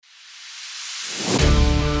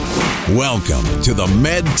Welcome to the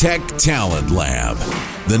MedTech Talent Lab,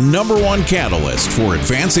 the #1 catalyst for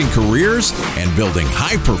advancing careers and building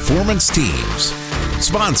high-performance teams.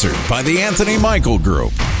 Sponsored by the Anthony Michael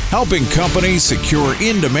Group, helping companies secure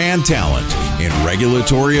in-demand talent in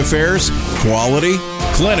regulatory affairs, quality,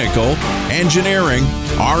 clinical, engineering,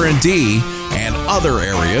 R&D, and other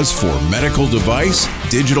areas for medical device,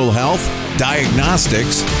 digital health,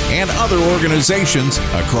 diagnostics, and other organizations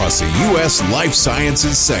across the U.S. life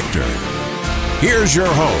sciences sector. Here's your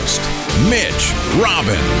host, Mitch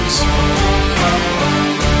Robbins.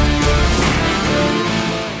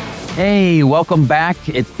 Hey, welcome back.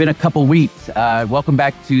 It's been a couple weeks. Welcome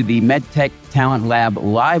back to the MedTech Talent Lab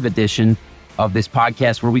live edition of this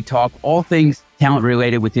podcast where we talk all things talent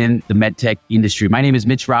related within the MedTech industry. My name is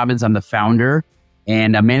Mitch Robbins. I'm the founder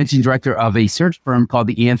and a managing director of a search firm called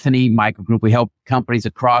the Anthony Michael Group. We help companies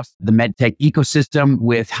across the MedTech ecosystem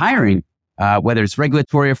with hiring, whether it's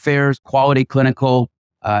regulatory affairs, quality, clinical,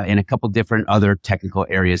 and a couple different other technical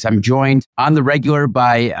areas. I'm joined on the regular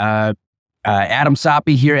by Adam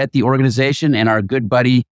Soppe here at the organization and our good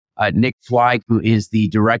buddy, Nick Zweig, who is the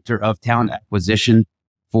director of talent acquisition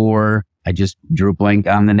for, I just drew a blank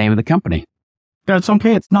on the name of the company. That's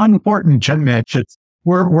okay. It's not important, Mitch.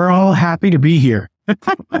 We're all happy to be here. I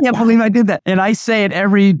can't believe I did that. And I say it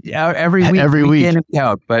every week. Every week.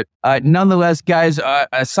 But nonetheless, guys,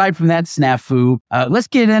 aside from that snafu, let's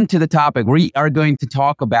get into the topic. We are going to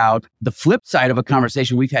talk about the flip side of a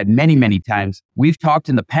conversation we've had many, many times. We've talked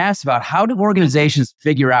in the past about how do organizations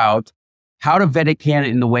figure out how to vet a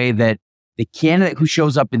candidate in the way that the candidate who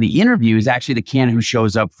shows up in the interview is actually the candidate who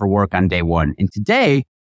shows up for work on day one. And today,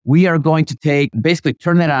 we are going to basically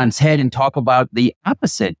turn that on its head and talk about the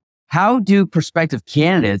opposite. How do prospective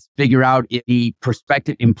candidates figure out if the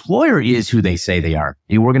prospective employer is who they say they are?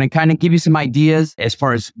 And we're going to kind of give you some ideas as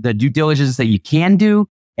far as the due diligence that you can do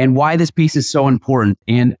and why this piece is so important.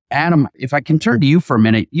 And Adam, if I can turn to you for a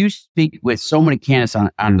minute, you speak with so many candidates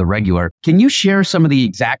on the regular. Can you share some of the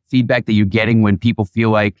exact feedback that you're getting when people feel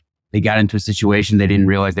like they got into a situation they didn't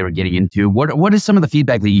realize they were getting into? What is some of the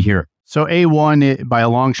feedback that you hear? So A1 by a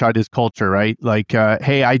long shot is culture, right? Like,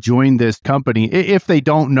 hey, I joined this company. If they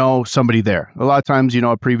don't know somebody there, a lot of times,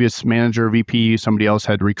 a previous manager, VP, somebody else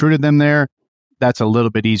had recruited them there. That's a little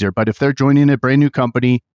bit easier. But if they're joining a brand new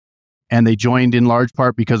company and they joined in large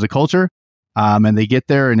part because of culture, and they get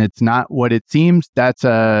there and it's not what it seems, that's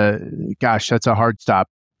a hard stop.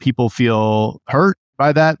 People feel hurt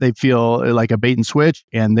by that. They feel like a bait and switch,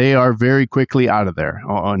 and they are very quickly out of there,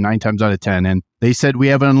 9 times out of 10. And they said, we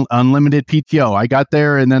have an unlimited PTO. I got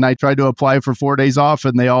there and then I tried to apply for 4 days off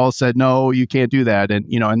and they all said, no, you can't do that. And,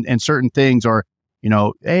 and certain things, or,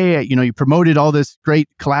 hey, you promoted all this great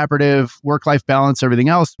collaborative work-life balance, everything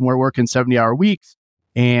else. And we're working 70-hour weeks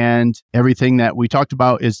and everything that we talked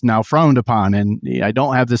about is now frowned upon. And I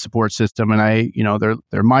don't have the support system and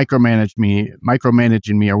they're micromanaging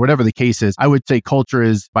me or whatever the case is. I would say culture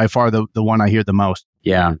is by far the one I hear the most.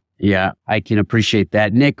 Yeah, I can appreciate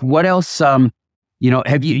that. Nick, what else,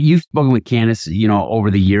 have you've spoken with candidates,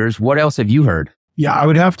 over the years. What else have you heard? Yeah, I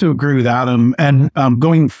would have to agree with Adam. And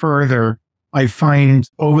going further, I find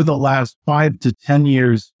over the last 5 to 10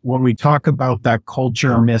 years, when we talk about that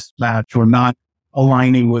culture mismatch or not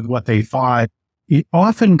aligning with what they thought, it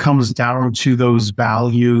often comes down to those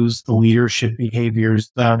values, the leadership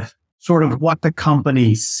behaviors, the sort of what the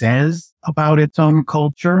company says about its own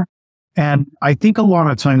culture. And I think a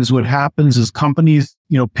lot of times what happens is companies,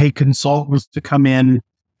 pay consultants to come in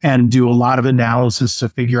and do a lot of analysis to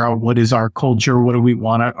figure out what is our culture, what do we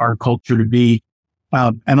want our culture to be.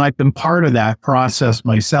 And I've been part of that process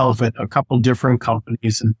myself at a couple different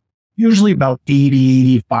companies. And usually about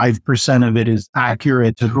 85% of it is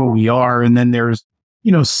accurate to who we are. And then there's,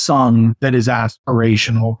 some that is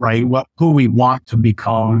aspirational, right? Who we want to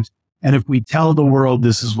become. And if we tell the world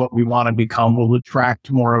this is what we want to become, we'll attract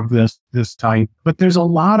more of this type. But there's a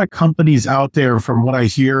lot of companies out there, from what I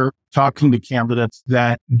hear talking to candidates,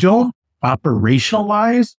 that don't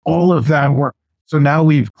operationalize all of that work. So now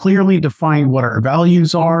we've clearly defined what our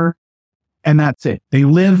values are, and that's it. They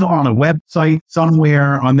live on a website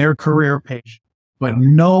somewhere on their career page, but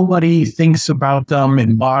nobody thinks about them,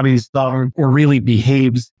 embodies them, or really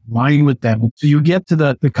behaves in line with them. So you get to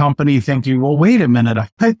the company thinking, well, wait a minute,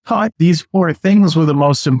 I thought these 4 things were the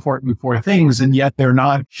most important 4 things, and yet they're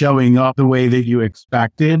not showing up the way that you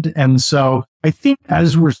expected. And so I think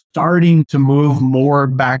as we're starting to move more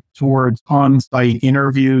back towards on-site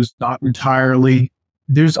interviews, not entirely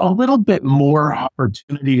there's a little bit more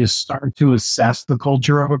opportunity to start to assess the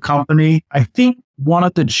culture of a company. I think one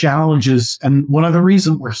of the challenges and one of the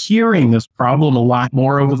reasons we're hearing this problem a lot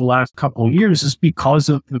more over the last couple of years is because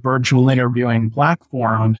of the virtual interviewing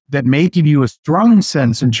platform that may give you a strong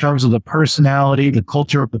sense in terms of the personality, the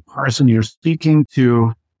culture of the person you're speaking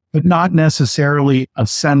to, but not necessarily a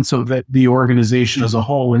sense of the organization as a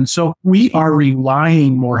whole. And so we are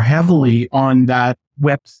relying more heavily on that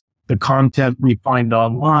the content we find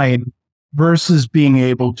online versus being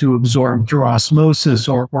able to absorb through osmosis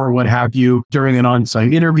or what have you during an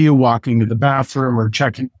on-site interview, walking to the bathroom or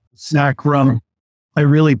checking the snack room. I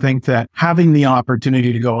really think that having the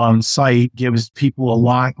opportunity to go on site gives people a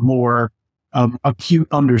lot more acute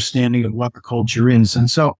understanding of what the culture is. And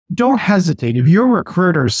so don't hesitate. If your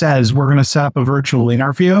recruiter says we're going to set up a virtual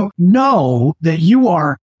interview, know that you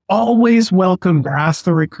are always welcome to ask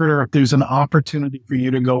the recruiter if there's an opportunity for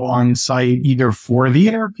you to go on site either for the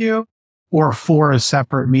interview or for a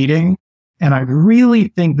separate meeting. And I really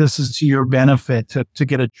think this is to your benefit to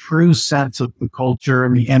get a true sense of the culture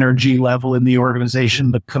and the energy level in the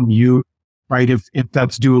organization, the commute, right? If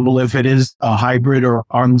that's doable, if it is a hybrid or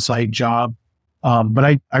on-site job.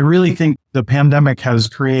 But I really think the pandemic has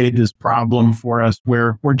created this problem for us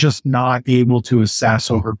where we're just not able to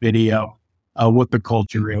assess over video what the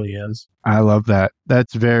culture really is. I love that.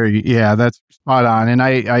 That's spot on. And I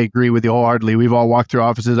agree with you wholeheartedly. We've all walked through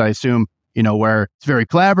offices, I assume, where it's very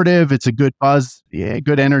collaborative. It's a good buzz,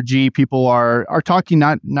 good energy. People are talking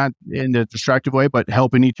not in a distractive way, but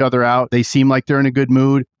helping each other out. They seem like they're in a good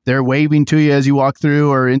mood. They're waving to you as you walk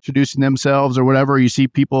through or introducing themselves or whatever. You see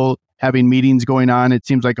people having meetings going on. It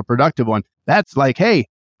seems like a productive one. That's like, hey,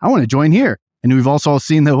 I want to join here. And we've also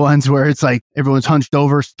seen the ones where it's like everyone's hunched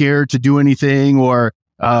over, scared to do anything, or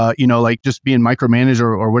like just being micromanaged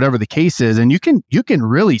or whatever the case is. And you can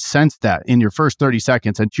really sense that in your first 30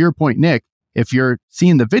 seconds. And to your point, Nick, if you're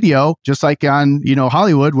seeing the video, just like on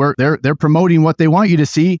Hollywood, where they're promoting what they want you to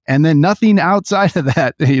see, and then nothing outside of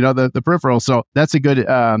that, the peripheral. So that's a good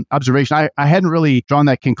observation. I hadn't really drawn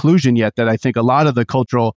that conclusion yet. That I think a lot of the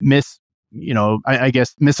cultural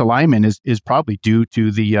misalignment is probably due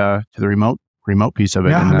to the remote piece of it.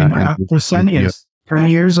 Yeah, Fresenius, 10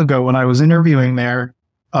 years ago when I was interviewing there,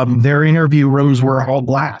 their interview rooms were all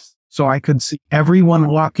glass. So I could see everyone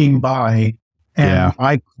walking by, and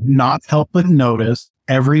I could not help but notice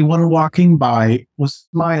everyone walking by was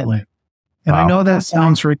smiling. And I know that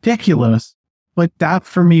sounds ridiculous, but that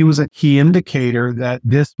for me was a key indicator that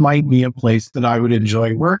this might be a place that I would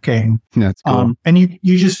enjoy working. That's cool. And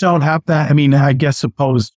you just don't have that. I mean, I guess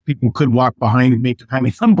suppose people could walk behind me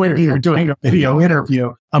depending on where you're doing a video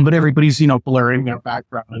interview. But everybody's, blurring their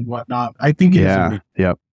background and whatnot. I think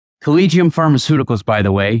it's Collegium Pharmaceuticals, by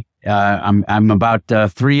the way. I'm about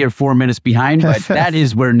 3 or 4 minutes behind, but that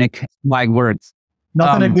is where Nick Flag works.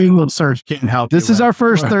 Nothing a Google search can't help. This is our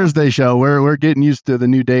first Thursday show. We're getting used to the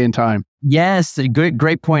new day and time. Yes,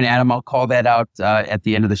 great point, Adam. I'll call that out at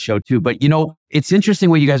the end of the show too. But it's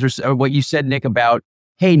interesting what you said, Nick, about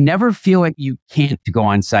hey, never feel like you can't go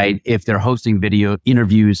on site if they're hosting video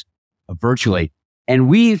interviews virtually. And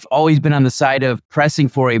we've always been on the side of pressing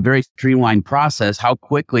for a very streamlined process. How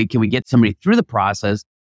quickly can we get somebody through the process?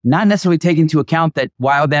 Not necessarily taking into account that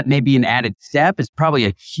while that may be an added step, it's probably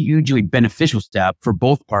a hugely beneficial step for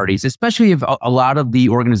both parties, especially if a lot of the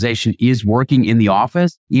organization is working in the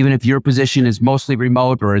office. Even if your position is mostly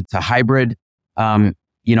remote or it's a hybrid,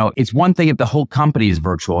 it's one thing if the whole company is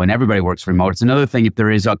virtual and everybody works remote. It's another thing if there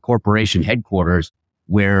is a corporation headquarters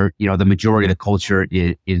where, the majority of the culture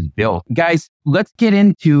is built. Guys, let's get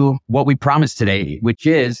into what we promised today, which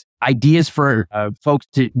is ideas for folks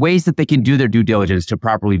ways that they can do their due diligence to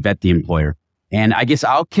properly vet the employer. And I guess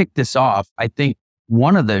I'll kick this off. I think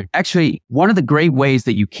one of the great ways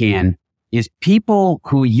that you can is people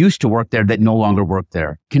who used to work there that no longer work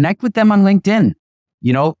there. Connect with them on LinkedIn.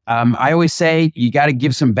 I always say you got to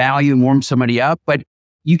give some value and warm somebody up, but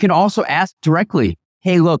you can also ask directly,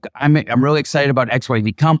 hey, look, I'm really excited about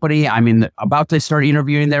XYZ company. I'm about to start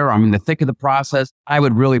interviewing there. I'm in the thick of the process. I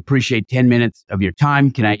would really appreciate 10 minutes of your time.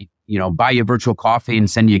 Can I, buy you a virtual coffee and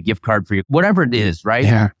send you a gift card for you? Whatever it is, right?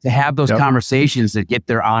 Yeah. To have those conversations that get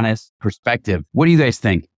their honest perspective. What do you guys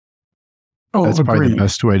think? That's probably the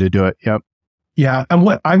best way to do it. Yep. Yeah. And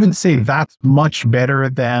what I would say that's much better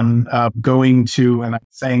than going to, and I'm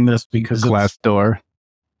saying this because Glassdoor.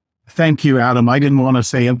 Thank you, Adam. I didn't want to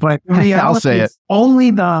say it, but I'll say it. Only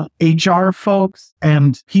the HR folks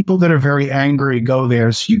and people that are very angry go there.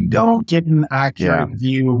 So you don't get an accurate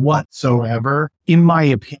view whatsoever, in my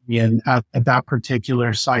opinion, at that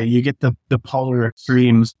particular site. You get the polar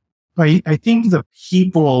extremes. I think the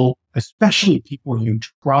people especially people you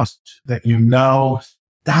trust, that you know.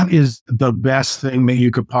 That is the best thing that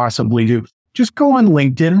you could possibly do. Just go on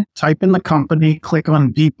LinkedIn, type in the company, click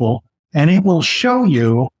on people, and it will show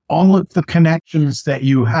you all of the connections that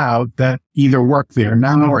you have that either work there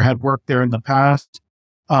now or had worked there in the past.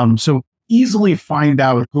 So easily find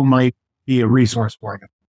out who might be a resource for you.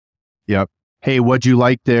 Yep. Hey, what'd you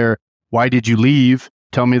like there? Why did you leave?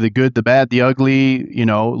 Tell me the good, the bad, the ugly,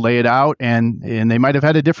 lay it out. And they might have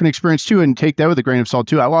had a different experience too, and take that with a grain of salt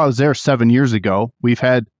too. I was there 7 years ago. We've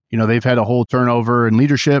had, they've had a whole turnover in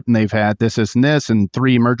leadership, and they've had this, and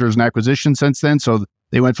 3 mergers and acquisitions since then. So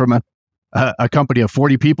they went from a company of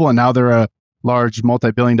 40 people, and now they're a large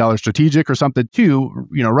multi-billion-dollar strategic or something too,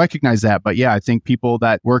 recognize that. But yeah, I think people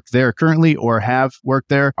that work there currently or have worked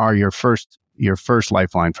there are your first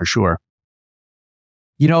lifeline for sure.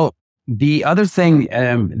 The other thing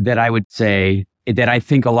that I would say that I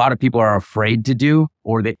think a lot of people are afraid to do,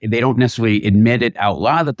 or they don't necessarily admit it out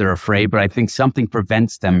loud that they're afraid, but I think something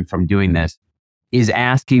prevents them from doing this, is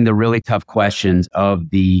asking the really tough questions of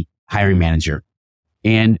the hiring manager.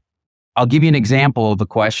 And I'll give you an example of the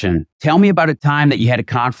question. Tell me about a time that you had a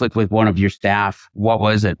conflict with one of your staff. What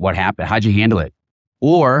was it? What happened? How'd you handle it?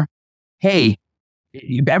 Or, hey,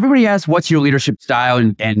 everybody asks, what's your leadership style?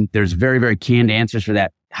 And there's very, very canned answers for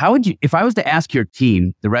that. How would you, if I was to ask your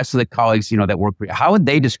team, the rest of the colleagues, that work for you, how would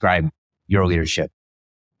they describe your leadership?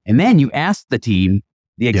 And then you ask the team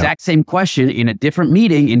the exact same question in a different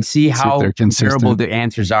meeting and see how comparable the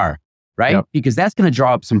answers are, right? Yep. Because that's going to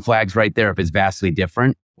draw up some flags right there if it's vastly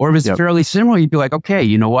different. Or if it's fairly similar, you'd be like, okay,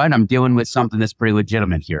 you know what? I'm dealing with something that's pretty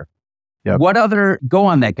legitimate here. Yep. Go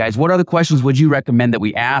on that, guys. What other questions would you recommend that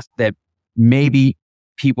we ask that maybe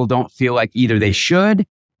people don't feel like either they should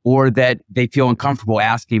or that they feel uncomfortable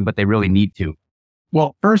asking, but they really need to?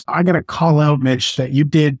 Well, first, I got to call out, Mitch, that you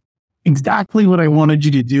did exactly what I wanted you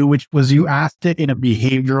to do, which was you asked it in a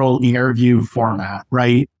behavioral interview format,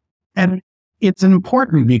 right? And it's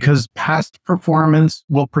important because past performance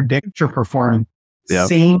will predict your performance. Yep.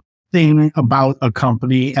 Same thing about a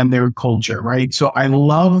company and their culture, right? So I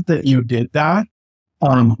love that you did that,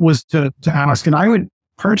 was to ask. And I would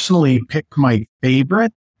personally pick my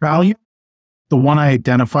favorite value, the one I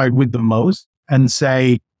identified with the most, and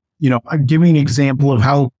say, I'm giving an example of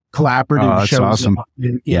how collaborative shows awesome. Up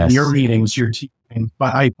in your meetings, your team.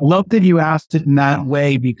 But I love that you asked it in that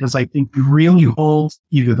way, because I think you really hold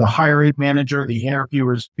either the hiring manager, the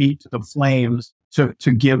interviewer's feet to the flames to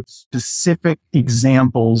give specific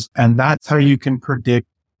examples. And that's how you can predict,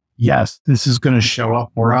 yes, this is going to show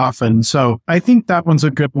up more often. So I think that one's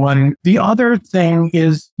a good one. The other thing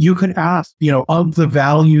is you could ask, of the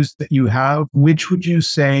values that you have, which would you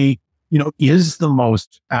say, is the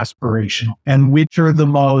most aspirational, and which are the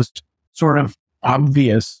most sort of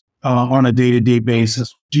obvious on a day-to-day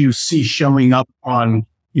basis? Do you see showing up on,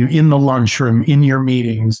 in the lunchroom, in your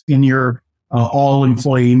meetings, in your all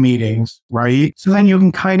employee meetings, right? So then you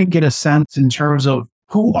can kind of get a sense in terms of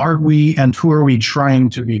who are we and who are we trying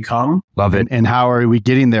to become? Love it. And how are we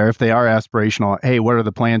getting there if they are aspirational? Hey, what are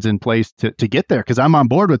the plans in place to get there? Because I'm on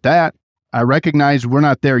board with that. I recognize we're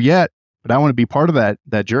not there yet, but I want to be part of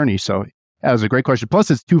that journey. So that was a great question.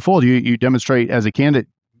 Plus, it's twofold. You demonstrate as a candidate,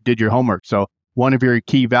 did your homework. So one of your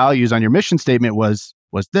key values on your mission statement was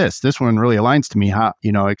this. This one really aligns to me. How,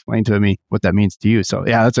 explain to me what that means to you. So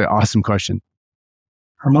yeah, that's an awesome question.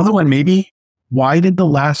 Another one, maybe, why did the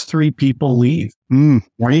last 3 people leave?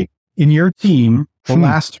 Right? In your team, the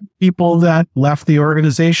last 3 people that left the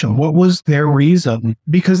organization, what was their reason?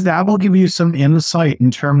 Because that will give you some insight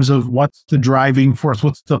in terms of what's the driving force,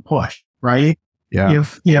 what's the push, right? Yeah.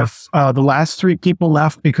 If the last 3 people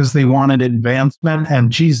left because they wanted advancement,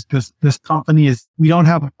 and geez, this company we don't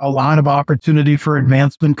have a lot of opportunity for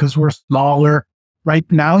advancement because we're smaller. Right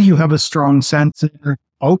now, you have a strong sense of,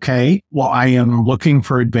 okay, well, I am looking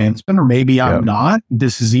for advancement, or maybe I'm not.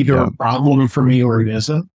 This is either a problem for me or it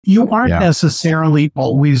isn't. You aren't necessarily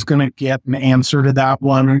always going to get an answer to that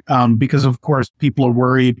one, because of course people are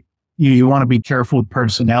worried. You want to be careful with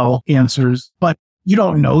personnel answers, but you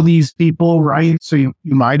don't know these people, right? So you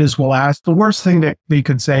might as well ask. The worst thing that they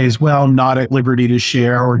could say is, well, not at liberty to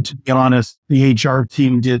share, or to be honest, the HR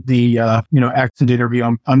team did the exit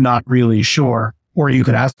interview. I'm not really sure. Or you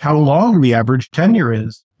could ask how long the average tenure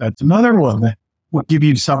is. That's another one that will give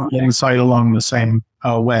you some insight along the same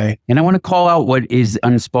way. And I want to call out what is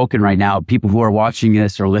unspoken right now. People who are watching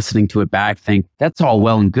this or listening to it back think that's all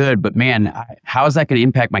well and good, but man, how is that going to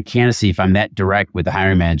impact my candidacy if I'm that direct with the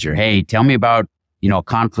hiring manager? Hey, tell me about, a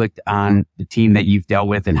conflict on the team that you've dealt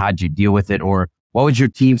with and how'd you deal with it? Or What would your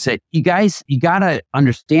team say? You guys, you got to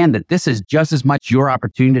understand that this is just as much your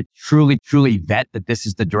opportunity to truly, truly vet that this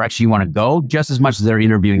is the direction you want to go, just as much as they're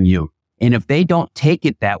interviewing you. And if they don't take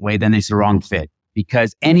it that way, then it's the wrong fit,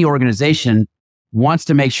 because any organization wants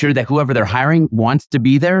to make sure that whoever they're hiring wants to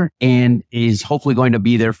be there and is hopefully going to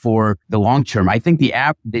be there for the long term. I think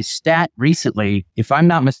the stat recently, if I'm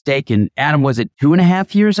not mistaken, Adam, was it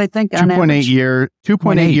 2.5 years, I think?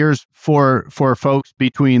 2.8 years for folks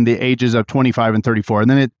between the ages of 25 and 34.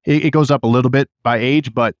 And then it goes up a little bit by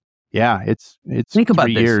age, but yeah, it's think about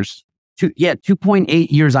 3 this. years.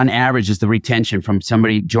 2.8 years on average is the retention from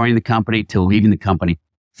somebody joining the company to leaving the company.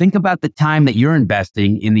 Think about the time that you're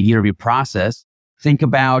investing in the interview process. Think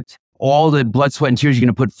about all the blood, sweat, and tears you're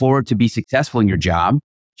going to put forward to be successful in your job.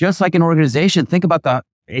 Just like an organization, think about the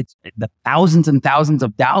thousands and thousands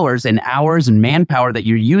of dollars and hours and manpower that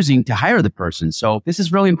you're using to hire the person. So this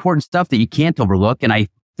is really important stuff that you can't overlook. And I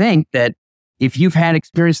think that if you've had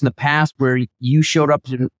experience in the past where you showed up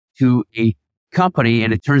to a company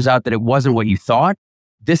and it turns out that it wasn't what you thought,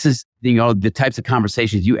 this is the types of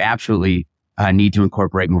conversations you absolutely need to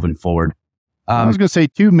incorporate moving forward. I was going to say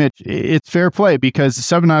too, Mitch, it's fair play, because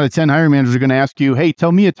 7 out of 10 hiring managers are going to ask you, hey,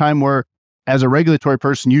 tell me a time where as a regulatory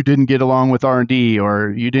person, you didn't get along with R&D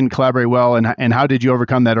or you didn't collaborate well. And how did you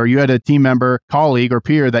overcome that? Or you had a team member, colleague, or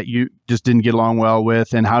peer that you just didn't get along well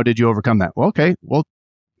with. And how did you overcome that? Well, okay, well,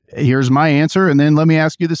 here's my answer. And then let me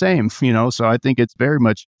ask you the same, so I think it's very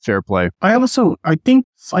much fair play. I think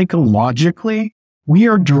psychologically, we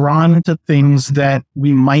are drawn to things that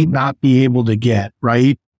we might not be able to get,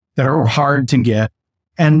 right? That are hard to get.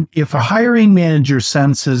 And if a hiring manager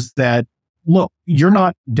senses that, look, you're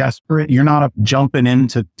not desperate, you're not jumping in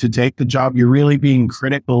to take the job, you're really being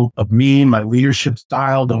critical of me, my leadership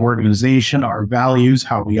style, the organization, our values,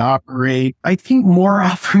 how we operate, I think more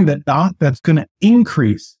often than not, that's going to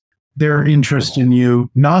increase their interest in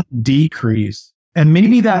you, not decrease. And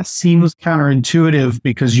maybe that seems counterintuitive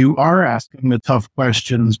because you are asking the tough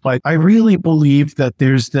questions, but I really believe that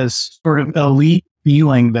there's this sort of elite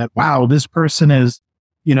feeling that, wow, this person is,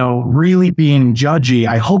 really being judgy.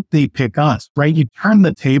 I hope they pick us, right? You turn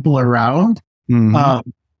the table around,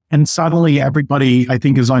 and suddenly everybody, I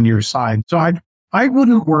think, is on your side. So I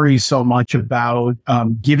wouldn't worry so much about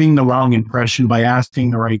giving the wrong impression by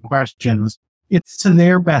asking the right questions. It's to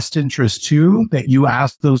their best interest too that you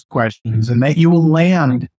ask those questions and that you will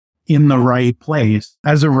land in the right place.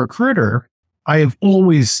 As a recruiter, I have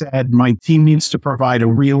always said my team needs to provide a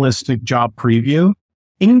realistic job preview,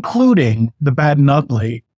 including the bad and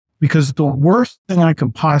ugly, because the worst thing I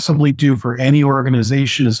could possibly do for any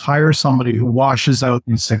organization is hire somebody who washes out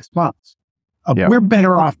in 6 months. We're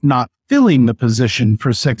better off not filling the position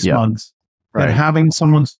for 6 months than having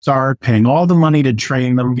someone start, paying all the money to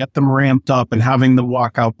train them, get them ramped up, and having them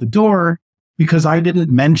walk out the door, because I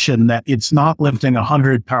didn't mention that it's not lifting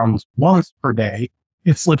 100 pounds once per day.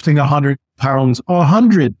 It's lifting 100 pounds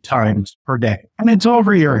 100 times per day. And it's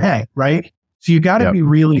over your head, right? So you got to be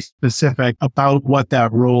really specific about what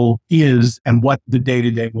that role is and what the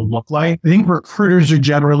day-to-day will look like. I think recruiters are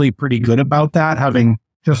generally pretty good about that, having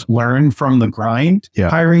just learned from the grind.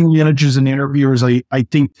 Hiring managers and interviewers, I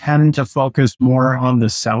think, tend to focus more on the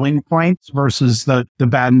selling points versus the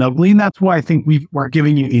bad and ugly. And that's why I think we're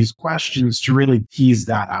giving you these questions to really tease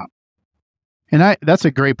that out. And that's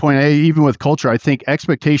a great point. Even with culture, I think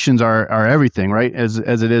expectations are everything, right? As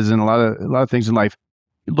it is in a lot of things in life.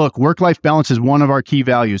 Look, work-life balance is one of our key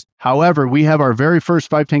values. However, we have our very first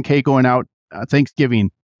 510K going out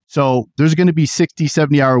Thanksgiving. So there's going to be 60,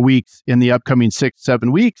 70-hour weeks in the upcoming 6,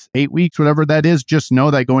 7 weeks, 8 weeks, whatever that is. Just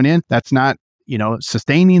know that going in, that's not,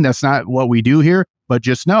 sustaining. That's not what we do here, but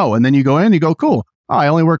just know. And then you go in, you go, cool. Oh, I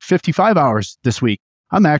only worked 55 hours this week.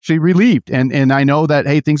 I'm actually relieved. And I know that,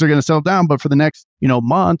 hey, things are going to settle down, but for the next,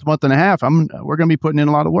 month and a half, we're going to be putting in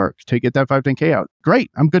a lot of work to get that 510K out.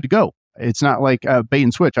 Great. I'm good to go. It's not like bait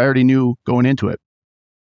and switch. I already knew going into it.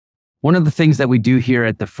 One of the things that we do here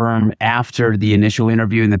at the firm after the initial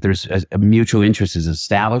interview and that there's a mutual interest is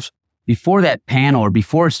established, before that panel or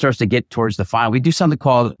before it starts to get towards the final, we do something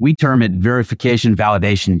called, we term it verification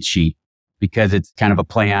validation sheet, because it's kind of a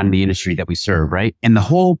play on the industry that we serve, right? And the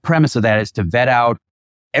whole premise of that is to vet out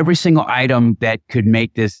every single item that could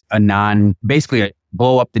make this basically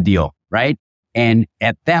blow up the deal, right? And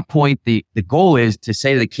at that point, the goal is to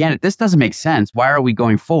say to the candidate, this doesn't make sense. Why are we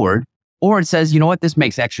going forward? Or it says, you know what, this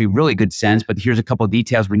makes actually really good sense, but here's a couple of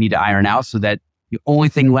details we need to iron out, so that the only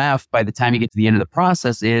thing left by the time you get to the end of the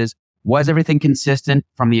process is, was everything consistent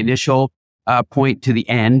from the initial point to the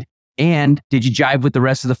end? And did you jive with the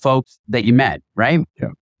rest of the folks that you met, right? Yeah.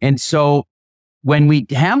 And so when we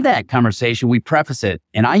have that conversation, we preface it.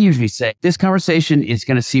 And I usually say, this conversation is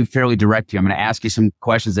going to seem fairly direct to you. I'm going to ask you some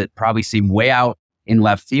questions that probably seem way out in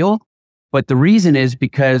left field. But the reason is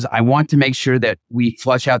because I want to make sure that we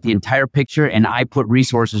flush out the entire picture and I put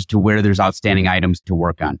resources to where there's outstanding items to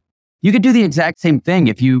work on. You could do the exact same thing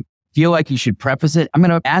if you feel like you should preface it. I'm going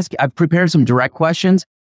to ask, I've prepared some direct questions,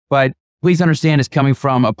 but please understand it's coming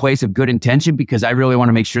from a place of good intention because I really want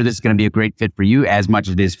to make sure this is going to be a great fit for you as much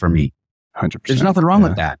as it is for me. 100%. There's nothing wrong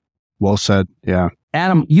with that. Well said. Yeah.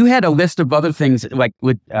 Adam, you had a list of other things like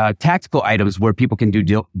with tactical items where people can do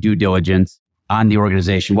due diligence on the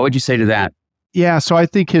organization. What would you say to that? Yeah. So I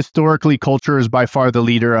think historically culture is by far the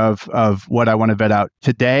leader of what I want to vet out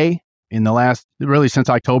today in the last, really since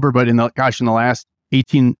October, but in the last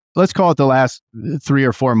 18, let's call it the last 3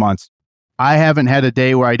 or 4 months. I haven't had a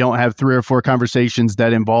day where I don't have 3 or 4 conversations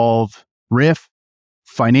that involve RIF,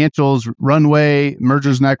 financials, runway,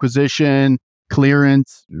 mergers and acquisition,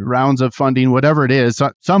 clearance, rounds of funding, whatever it is,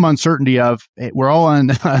 some uncertainty of, we're all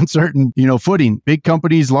on uncertain, footing. Big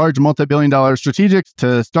companies, large multi-billion-dollar strategics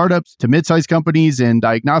to startups to mid-sized companies and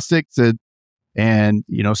diagnostics and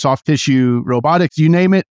soft tissue robotics, you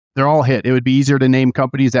name it, they're all hit. It would be easier to name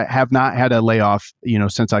companies that have not had a layoff,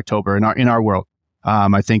 since October in our world.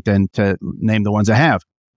 I think than to name the ones that have.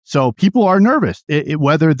 So people are nervous,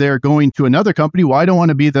 whether they're going to another company. Well, I don't want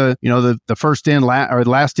to be the first in, or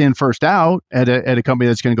last in, first out at a company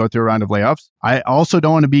that's going to go through a round of layoffs. I also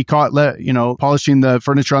don't want to be caught, polishing the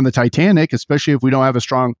furniture on the Titanic, especially if we don't have a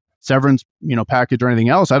strong severance, package or anything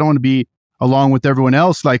else. I don't want to be along with everyone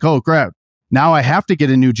else like, oh, crap, now I have to get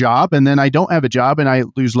a new job and then I don't have a job and I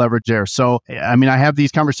lose leverage there. So, I have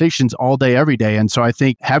these conversations all day, every day. And so I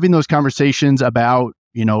think having those conversations about,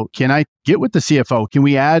 can I get with the CFO? Can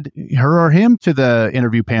we add her or him to the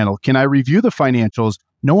interview panel? Can I review the financials?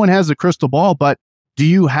 No one has a crystal ball, but do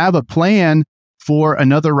you have a plan for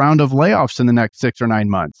another round of layoffs in the next 6 or 9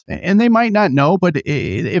 months? And they might not know, but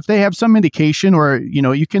if they have some indication or,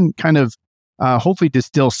 you can kind of hopefully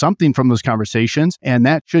distill something from those conversations, and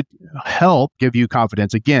that should help give you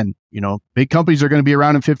confidence. Again, big companies are going to be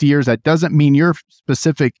around in 50 years. That doesn't mean your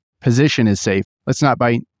specific position is safe. Let's not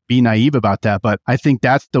be naive about that, but I think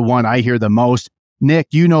that's the one I hear the most. Nick,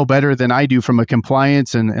 you know better than I do from a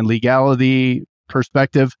compliance and legality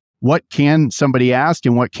perspective. What can somebody ask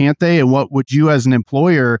and what can't they? And what would you as an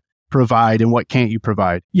employer provide and what can't you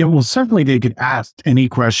provide? Yeah, well, certainly they could ask any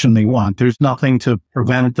question they want. There's nothing to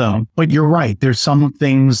prevent them. But you're right. There's some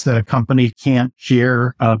things that a company can't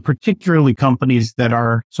share, particularly companies that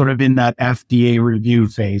are sort of in that FDA review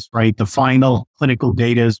phase, right? The final clinical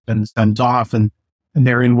data has been sent off and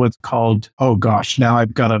they're in what's called, oh gosh, now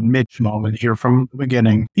I've got a Mitch moment here from the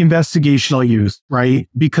beginning, investigational use, right?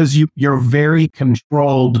 Because you're very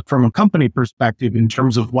controlled from a company perspective in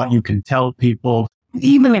terms of what you can tell people.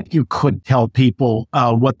 Even if you could tell people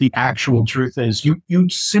what the actual truth is, you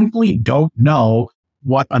simply don't know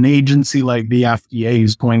what an agency like the FDA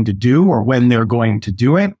is going to do or when they're going to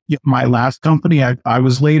do it. My last company, I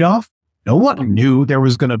was laid off. No one knew there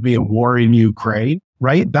was going to be a war in Ukraine,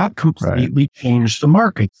 right? That completely changed the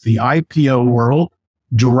markets. The IPO world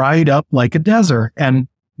dried up like a desert and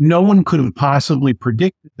no one could have possibly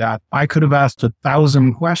predicted that. I could have asked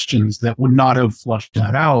 1,000 questions that would not have flushed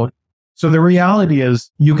that out. So the reality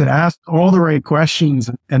is you could ask all the right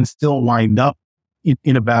questions and still wind up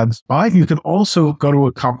in a bad spot. You could also go to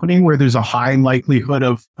a company where there's a high likelihood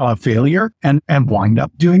of failure and wind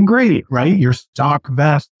up doing great, right? Your stock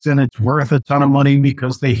vests and it's worth a ton of money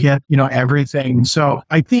because they hit, everything. So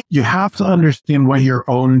I think you have to understand what your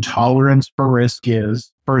own tolerance for risk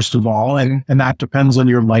is, first of all. And that depends on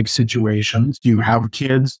your life situations. Do you have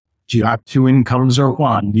kids? Do you have 2 incomes or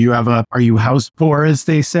one? Are you house poor, as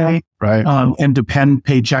they say? Right. And depend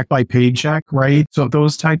paycheck by paycheck, right? So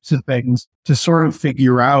those types of things to sort of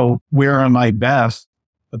figure out where am I best.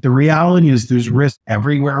 But the reality is there's risk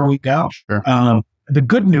everywhere we go. Sure. The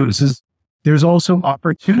good news is there's also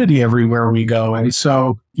opportunity everywhere we go. And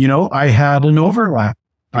so, I had an overlap.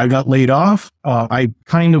 I got laid off. I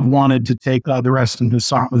kind of wanted to take the rest of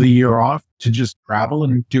the year off to just travel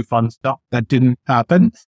and do fun stuff. That didn't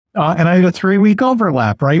happen. And I had a 3-week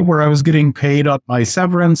overlap, right? Where I was getting paid on my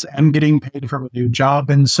severance and getting paid for a new job.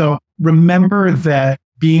 And so remember that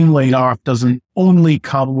being laid off doesn't only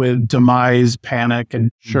come with demise, panic,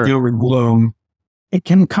 and doom and gloom. It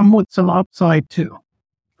can come with some upside too.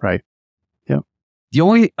 Right. Yeah. The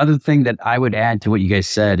only other thing that I would add to what you guys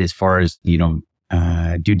said as far as,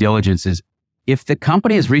 due diligence is if the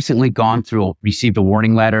company has recently received a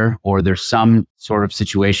warning letter, or there's some sort of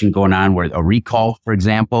situation going on where a recall, for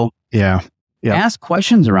example. Yeah. Ask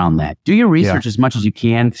questions around that. Do your research as much as you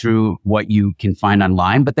can through what you can find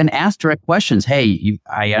online, but then ask direct questions. Hey,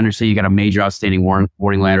 I understand you got a major outstanding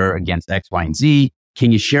warning letter against X, Y, and Z.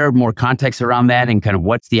 Can you share more context around that and kind of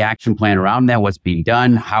what's the action plan around that? What's being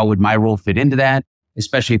done? How would my role fit into that?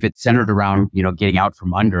 Especially if it's centered around, getting out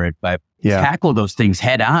from under it. But tackle those things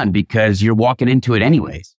head on because you're walking into it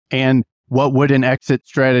anyways. And what would an exit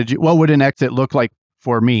look like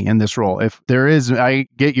for me in this role? If there is,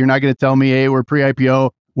 you're not going to tell me, hey, we're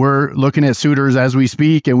pre-IPO, we're looking at suitors as we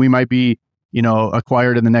speak, and we might be,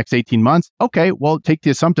 acquired in the next 18 months. Okay, well, take the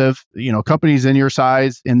assumptive, companies in your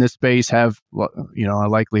size in this space have, a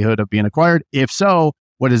likelihood of being acquired. If so,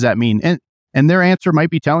 what does that mean? And their answer might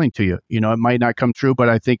be telling to you. It might not come true, but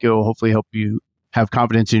I think it will hopefully help you have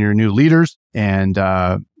confidence in your new leaders. And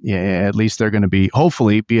at least they're going to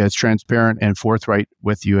hopefully be as transparent and forthright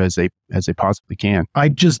with you as they possibly can.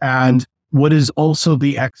 I'd just add what is also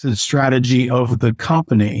the exit strategy of the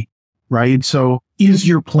company, right? So is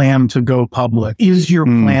your plan to go public? Is your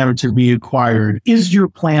plan to be acquired? Is your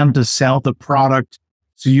plan to sell the product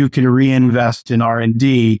so you can reinvest in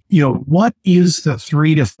R&D? What is the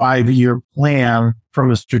 3 to 5 year plan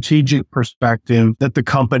from a strategic perspective that the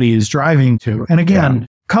company is driving to? And again,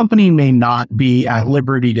 company may not be at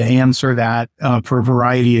liberty to answer that for a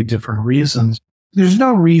variety of different reasons. There's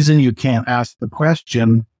no reason you can't ask the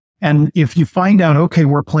question. And if you find out, okay,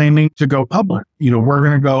 we're planning to go public, we're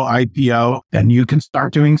going to go IPO, then you can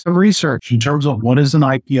start doing some research in terms of what does an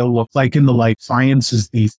IPO look like in the life sciences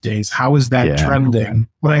these days? How is that trending?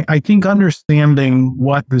 But I think understanding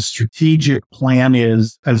what the strategic plan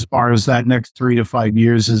is as far as that next 3 to 5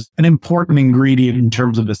 years is an important ingredient in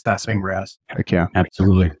terms of assessing risk. Heck yeah.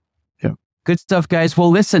 Absolutely. Good stuff, guys. Well,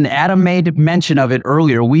 listen, Adam made mention of it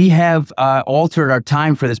earlier. We have altered our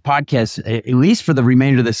time for this podcast, at least for the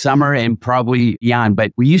remainder of the summer and probably beyond.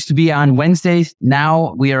 But we used to be on Wednesdays.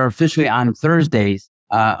 Now we are officially on Thursdays,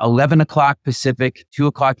 11 o'clock Pacific, 2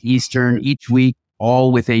 o'clock Eastern each week,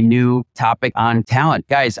 all with a new topic on talent.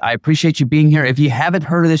 Guys, I appreciate you being here. If you haven't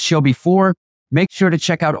heard of this show before, make sure to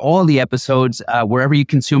check out all the episodes wherever you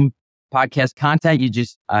consume podcast content. You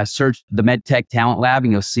just search the MedTech Talent Lab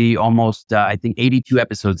and you'll see almost, 82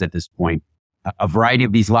 episodes at this point. A variety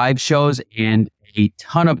of these live shows and a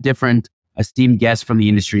ton of different esteemed guests from the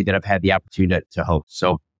industry that I've had the opportunity to host.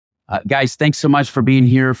 So, guys, thanks so much for being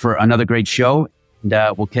here for another great show. And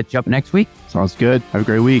we'll catch you up next week. Sounds good. Have a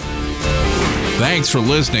great week. Thanks for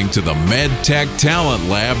listening to the MedTech Talent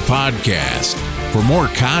Lab podcast. For more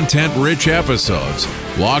content-rich episodes,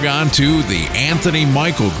 log on to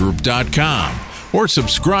theanthonymichaelgroup.com or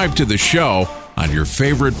subscribe to the show on your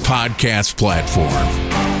favorite podcast platform.